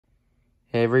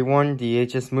Hey everyone,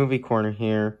 VHS Movie Corner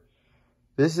here.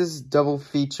 This is double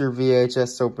feature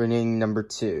VHS opening number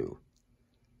 2.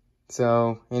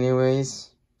 So, anyways,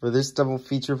 for this double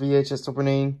feature VHS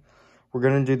opening, we're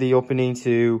gonna do the opening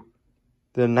to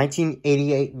the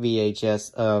 1988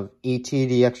 VHS of E.T.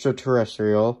 the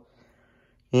Extraterrestrial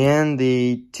and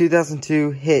the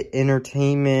 2002 hit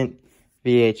entertainment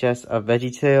VHS of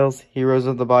VeggieTales, Heroes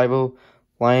of the Bible,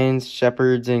 Lions,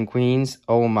 Shepards, and Queens.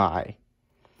 Oh my.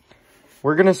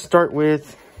 We're going to start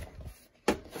with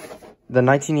the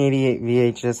 1988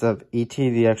 VHS of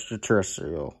E.T. the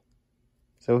Extraterrestrial.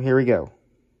 So here we go.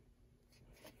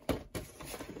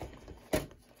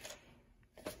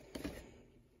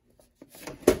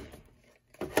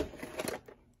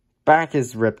 Back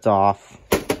is ripped off.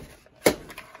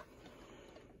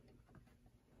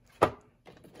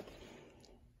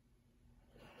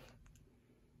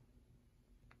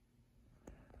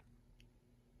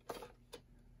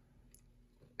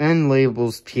 And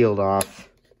labels peeled off.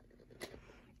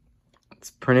 It's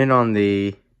printed on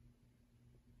the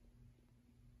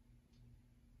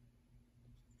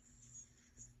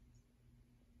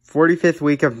 '45th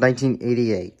week of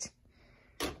 1988.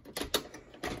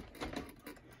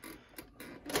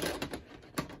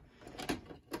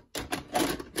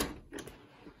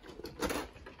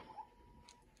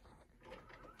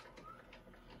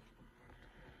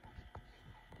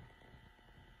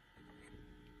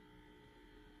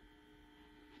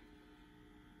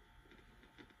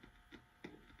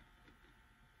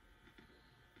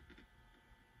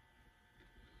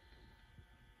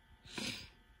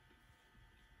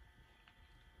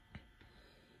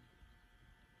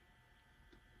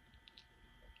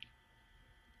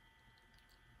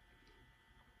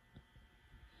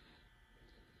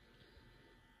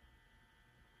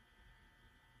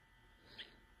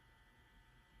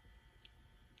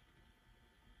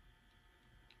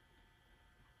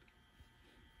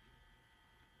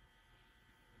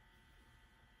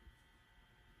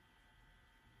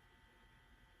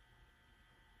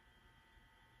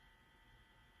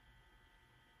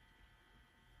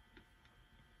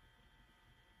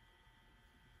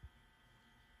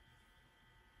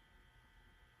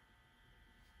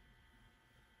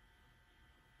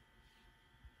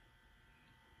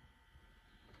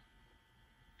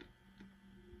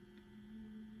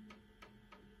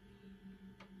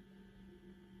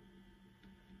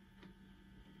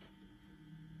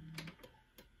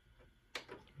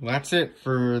 That's it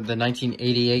for the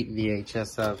 1988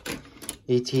 VHS of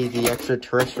E.T. the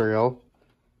Extraterrestrial.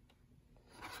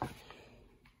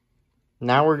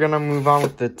 Now we're gonna move on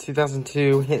with the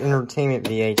 2002 hit entertainment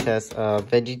VHS of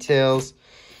VeggieTales,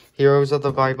 Heroes of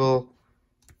the Bible,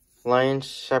 Lions,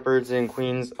 Shepards, and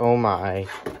Queens. Oh my.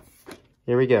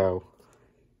 Here we go.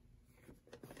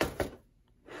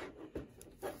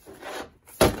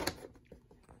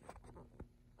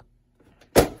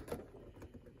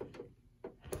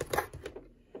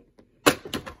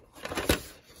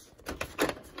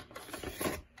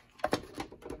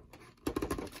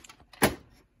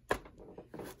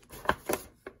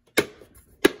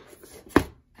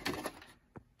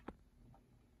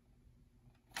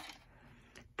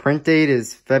 Print date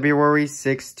is February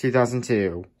 6,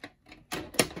 2002.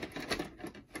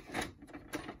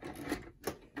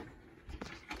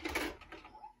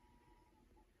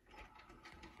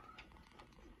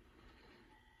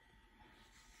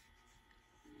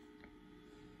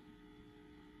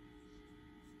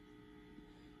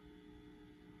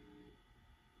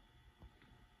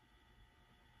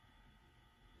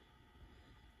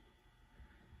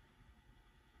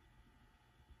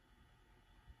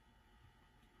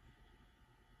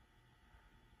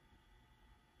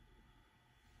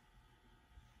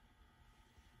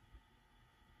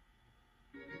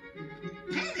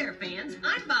 Hey there, fans.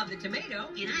 I'm Bob the Tomato.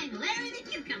 And I'm Larry the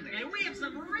Cucumber. And we have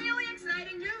some really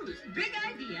exciting news. Big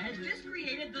Idea has just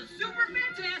created the super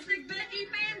fantastic Veggie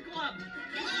Fan Club.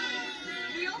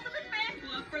 The ultimate fan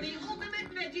club for the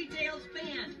ultimate VeggieTales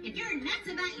fan. If you're nuts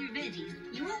about your veggies,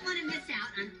 you won't want to miss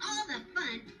out on all the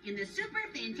fun in the super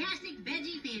fantastic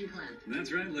Veggie Fan Club.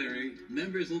 That's right, Larry.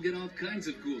 Members will get all kinds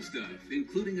of cool stuff,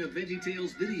 including a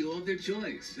VeggieTales video of their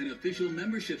choice, an official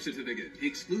membership certificate,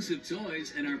 exclusive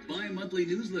toys, and our bi-monthly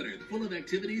newsletter full of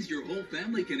activities your whole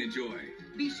family can enjoy.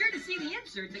 Be sure to see the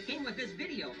insert that came with this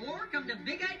video, or come to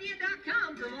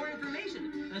bigidea.com for more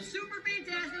information. The super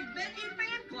fantastic Veggie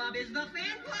Fan Club is the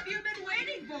fan club you've been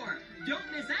waiting for.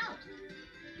 Don't miss out.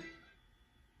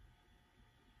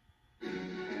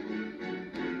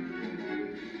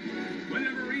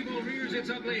 Whenever evil rears its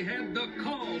ugly head, the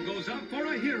call goes out for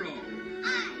a hero.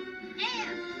 I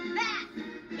am that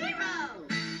hero.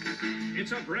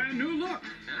 It's a brand new look.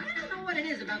 I don't know what it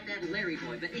is about that Larry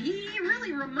boy, but he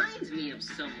really reminds me of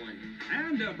someone.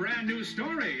 And a brand new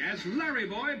story as Larry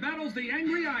Boy battles the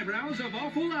angry eyebrows of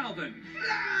Awful Alvin.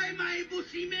 Fly, my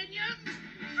bushy minions!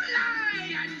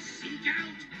 Fly and seek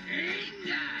out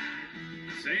anger!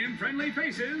 Same friendly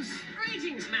faces,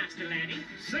 Greetings, Master Laddie.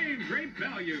 same great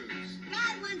values.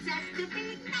 God wants us to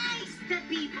be nice to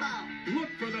people. Look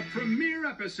for the premiere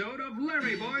episode of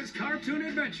Larry Boy's Cartoon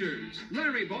Adventures.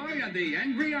 Larry Boy and the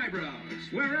Angry Eyebrows,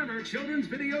 wherever children's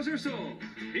videos are sold.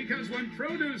 Because when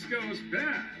produce goes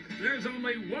bad, there's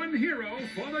only one hero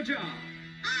for the job.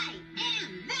 I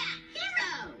am that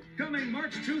hero. Coming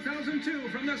March 2002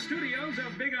 from the studios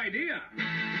of Big Idea.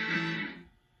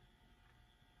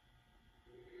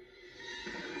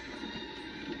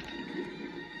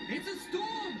 It's a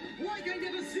storm like I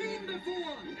never seen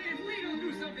before. If we don't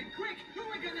do something quick,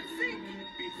 we're gonna sink.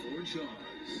 Before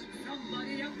Jaws.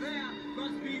 Somebody up there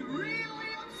must be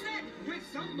really upset with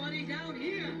somebody down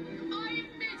here. I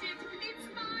admit it. It's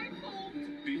my fault.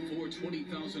 Before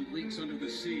 20,000 Leagues Under the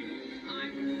Sea.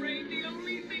 I'm afraid the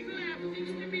only thing left is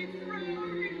to be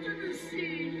thrown into the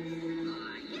sea.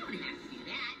 You don't have to do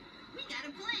that. We got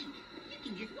a plank. You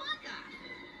can just walk off.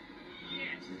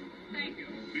 Yes, thank you.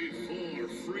 Before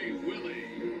Free Willy.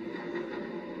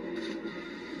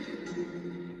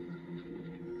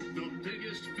 The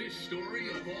biggest fish story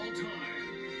of all time.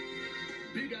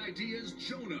 Big Idea's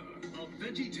Jonah, a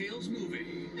VeggieTales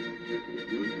movie.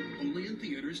 Only in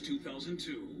theaters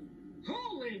 2002.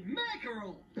 Holy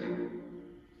mackerel!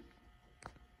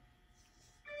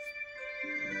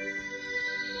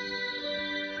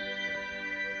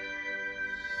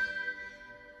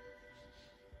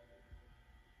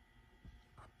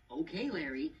 Okay,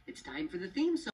 Larry, it's time for the theme song.